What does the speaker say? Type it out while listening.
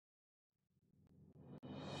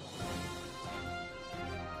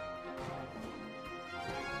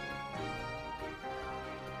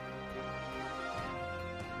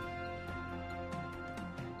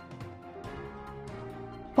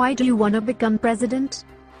Why do you want to become president?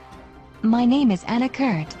 My name is Anna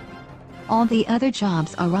Kurt. All the other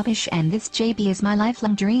jobs are rubbish and this JB is my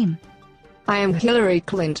lifelong dream. I am Hillary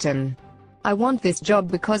Clinton. I want this job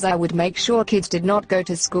because I would make sure kids did not go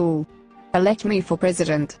to school. Elect me for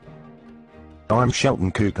president. I'm Sheldon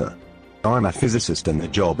Cooper. I'm a physicist and the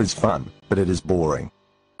job is fun, but it is boring.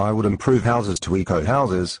 I would improve houses to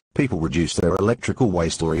eco-houses, people reduce their electrical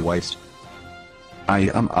waste or e-waste. I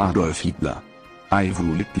am Adolf Hitler. I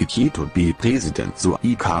will replicate to be president so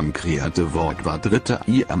I can create the world what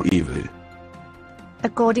I am evil.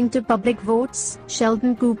 According to public votes,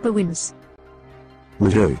 Sheldon Cooper wins. We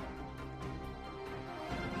do.